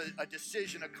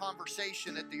decision, a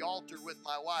conversation at the altar with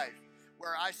my wife,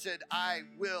 where I said, I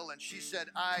will, and she said,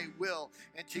 I will.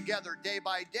 And together, day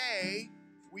by day,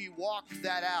 we walk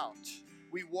that out.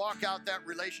 We walk out that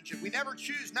relationship. We never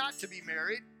choose not to be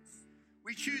married.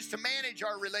 We choose to manage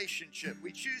our relationship.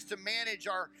 We choose to manage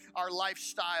our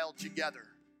lifestyle together.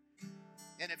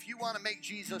 And if you want to make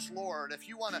Jesus Lord, if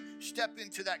you want to step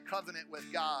into that covenant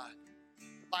with God,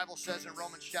 the Bible says in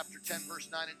Romans chapter 10, verse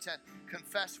 9 and 10,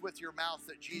 confess with your mouth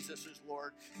that Jesus is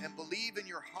Lord and believe in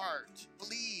your heart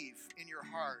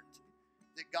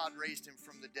that God raised him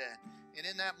from the dead. And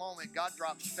in that moment, God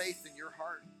drops faith in your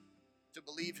heart to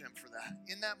believe him for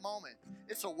that. In that moment,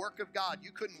 it's a work of God.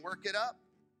 You couldn't work it up.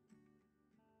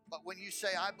 But when you say,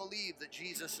 I believe that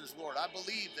Jesus is Lord, I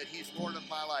believe that he's Lord of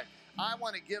my life, I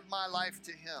want to give my life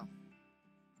to him.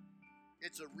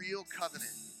 It's a real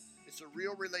covenant. It's a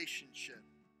real relationship.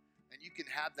 And you can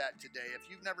have that today. If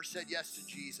you've never said yes to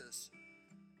Jesus,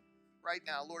 right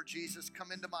now, Lord Jesus,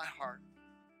 come into my heart.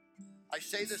 I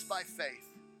say this by faith.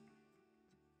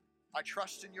 I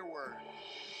trust in your word.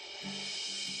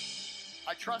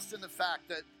 I trust in the fact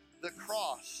that the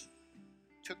cross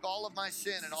took all of my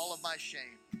sin and all of my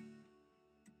shame.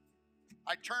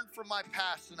 I turn from my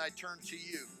past and I turn to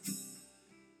you.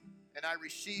 And I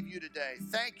receive you today.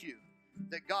 Thank you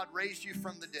that God raised you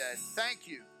from the dead. Thank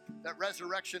you that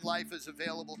resurrection life is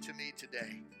available to me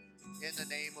today. In the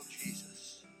name of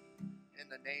Jesus. In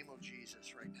the name of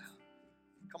Jesus right now.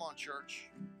 Come on, church.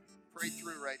 Pray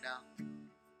through right now.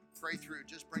 Pray through.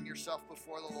 Just bring yourself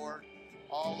before the Lord.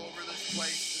 All over this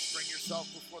place. Just bring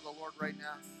yourself before the Lord right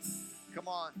now. Come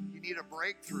on. You need a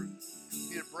breakthrough. You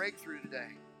need a breakthrough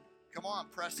today. Come on.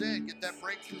 Press in. Get that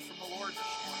breakthrough from the Lord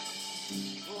this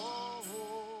morning. Oh,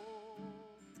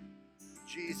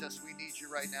 Jesus, we need you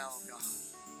right now, oh God.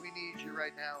 We need you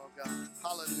right now, oh God.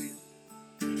 Hallelujah.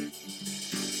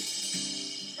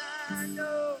 I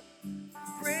know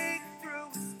breakthrough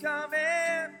is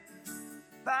coming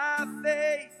by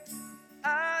faith.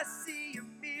 I see a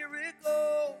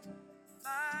miracle.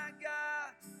 My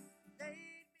God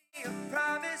made me a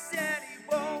promise and he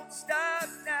won't stop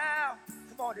now.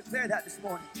 Come on, declare that this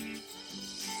morning.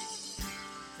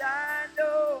 I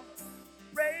know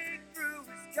breakthrough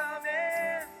is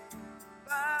coming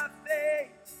by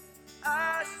faith.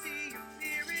 I see a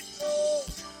miracle.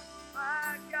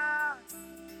 My God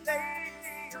made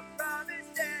me a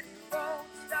promise and he won't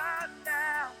stop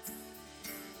now.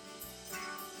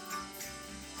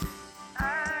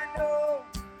 I know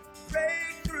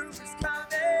breakthrough is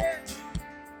coming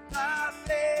by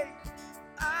faith.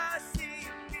 I see a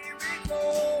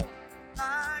miracle.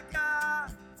 My God.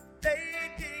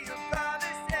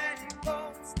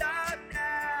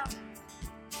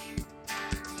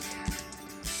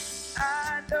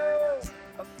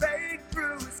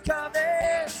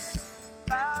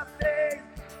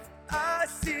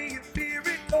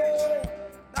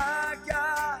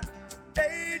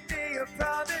 a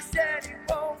promise and it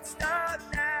won't stop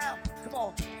now. Come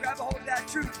on, grab a hold of that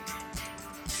truth.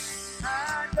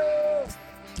 I know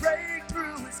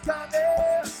breakthrough is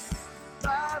coming.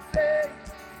 By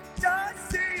faith, I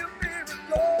see a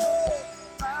miracle.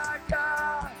 My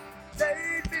God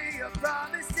made me a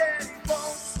promise and it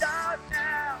won't stop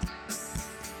now.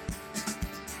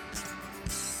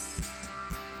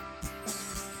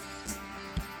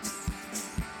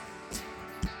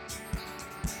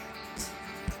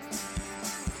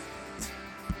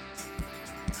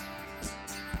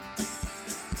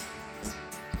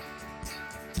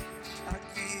 I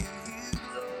give you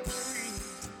glory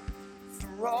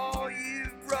for all you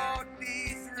brought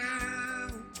me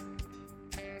through.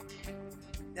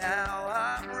 Now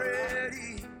I'm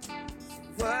ready,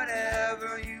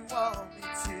 whatever you want me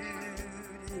to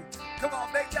do. Come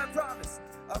on, make that promise.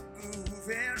 I'm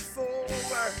moving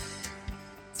forward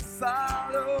to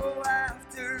follow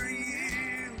after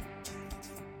you.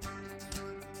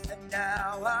 And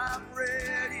now I'm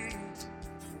ready,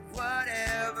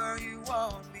 whatever you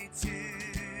want me to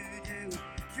do.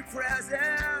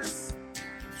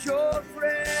 Your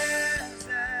presence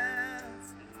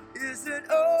is an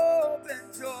open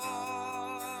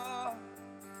door.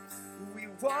 We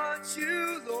want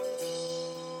you,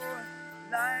 Lord,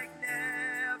 like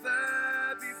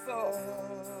never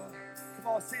before. Come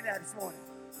on, sing that this morning.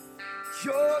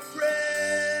 Your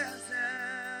presence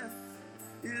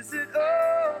is an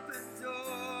open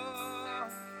door.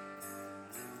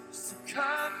 So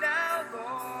come now,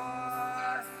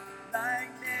 Lord,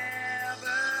 like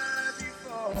never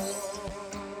before.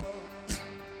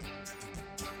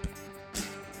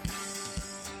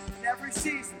 In every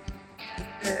season,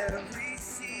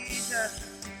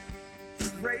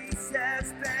 grace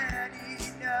has been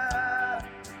enough.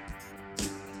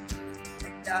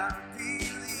 And I'm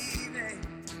believing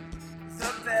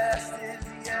the best is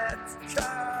yet to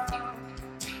come.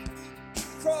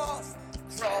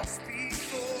 Cross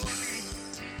before me,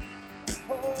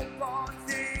 hope on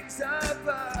things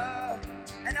above.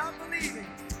 And I'm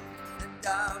believing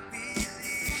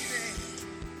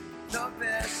the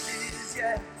best is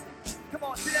yet. Come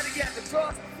on, say that again. The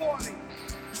cross before me,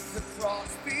 the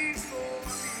cross before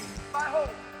me. My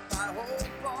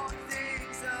hope on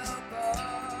things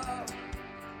above.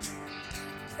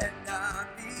 And I'm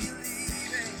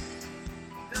believing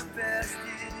the best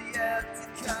is yet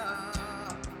to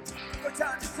come. One more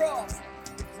time,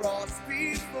 the cross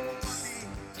before me.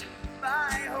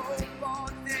 My hope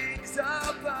on things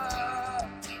above.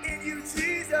 In you,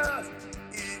 Jesus,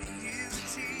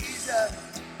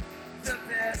 the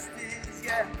best is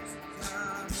yet to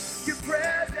come.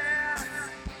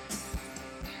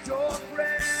 Your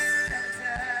presence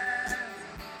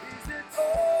is an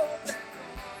open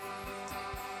door.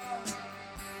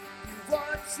 We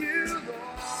want you,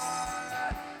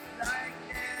 Lord, like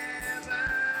never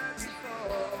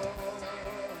before.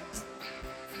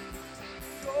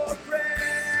 Your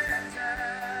presence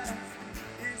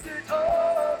is an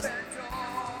open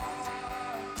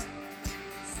door.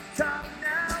 So come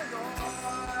now,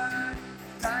 Lord,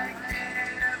 like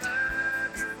never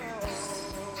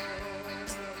before.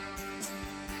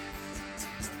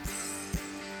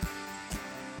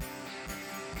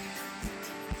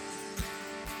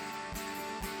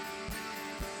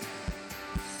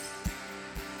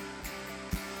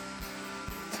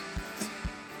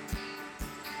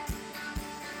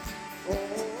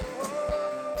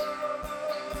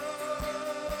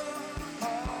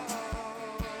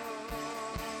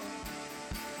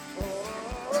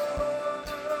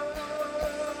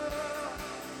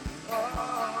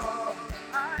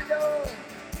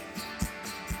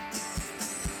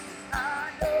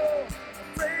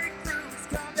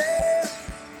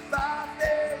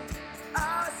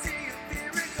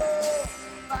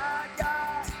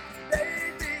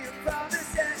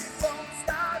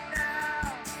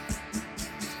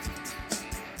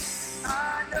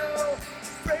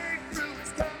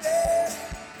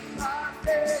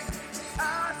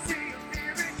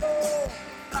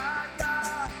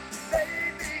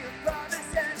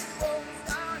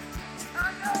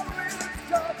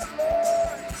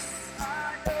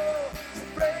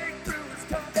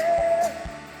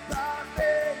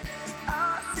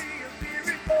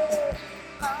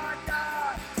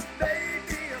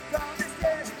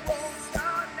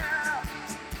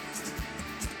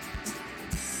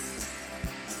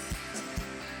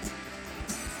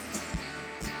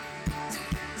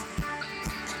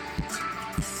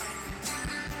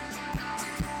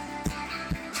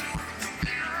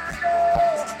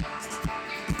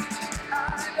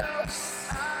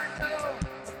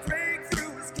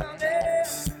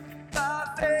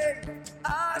 faith,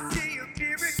 I see a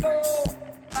miracle.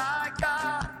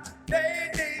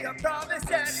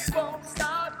 and it won't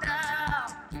stop now.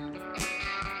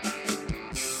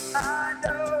 I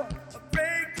know a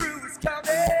breakthrough is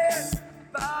coming.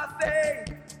 By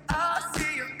faith, I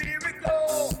see a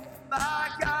miracle. My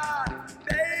God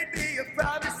made me a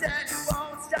promise and it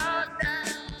won't stop now.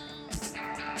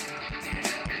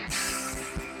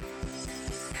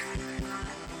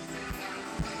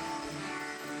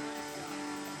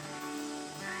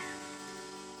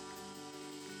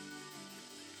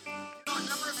 A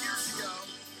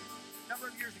number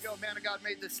of years ago, a man of God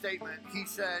made this statement. He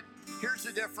said, here's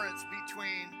the difference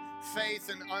between faith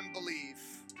and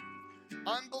unbelief.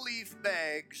 Unbelief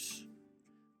begs,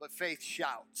 but faith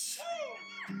shouts.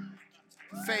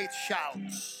 Faith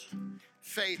shouts.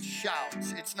 Faith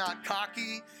shouts. It's not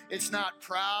cocky. It's not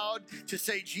proud to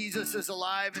say Jesus is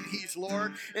alive and he's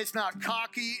Lord. It's not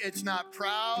cocky. It's not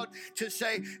proud to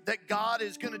say that God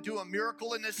is going to do a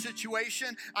miracle in this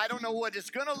situation. I don't know what it's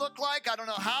going to look like. I don't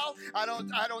know how. I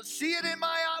don't see it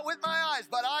with my eyes,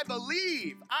 but I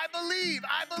believe. I believe.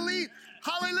 I believe.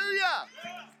 Hallelujah.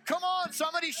 Come on,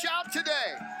 somebody shout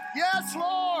today. Yes,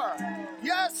 Lord.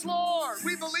 Yes, Lord.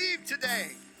 We believe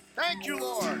today. Thank you,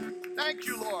 Lord. Thank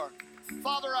you, Lord.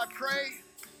 Father, I pray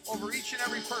over each and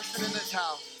every person in this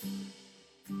house,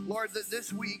 Lord, that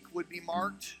this week would be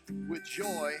marked with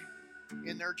joy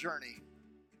in their journey.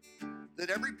 That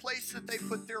every place that they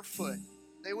put their foot,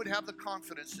 they would have the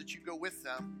confidence that you go with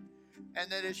them,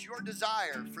 and that it's your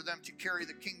desire for them to carry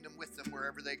the kingdom with them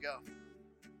wherever they go.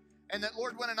 And that,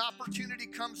 Lord, when an opportunity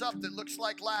comes up that looks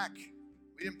like lack,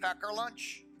 we didn't pack our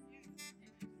lunch.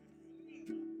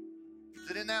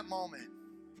 That in that moment,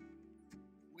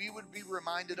 we would be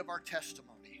reminded of our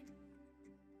testimony,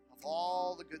 of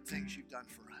all the good things you've done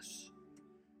for us.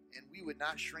 And we would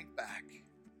not shrink back,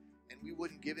 and we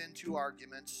wouldn't give in to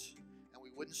arguments, and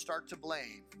we wouldn't start to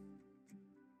blame,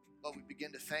 but we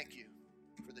begin to thank you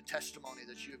for the testimony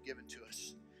that you have given to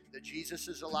us, that Jesus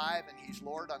is alive and he's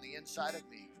Lord on the inside of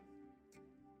me.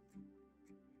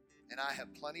 And I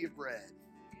have plenty of bread.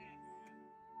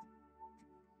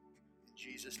 In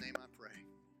Jesus' name I pray.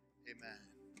 Amen.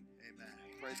 Amen.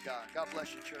 Praise God. God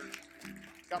bless you, church.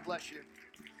 God bless you.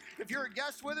 If you're a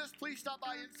guest with us, please stop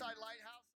by Inside Lighthouse.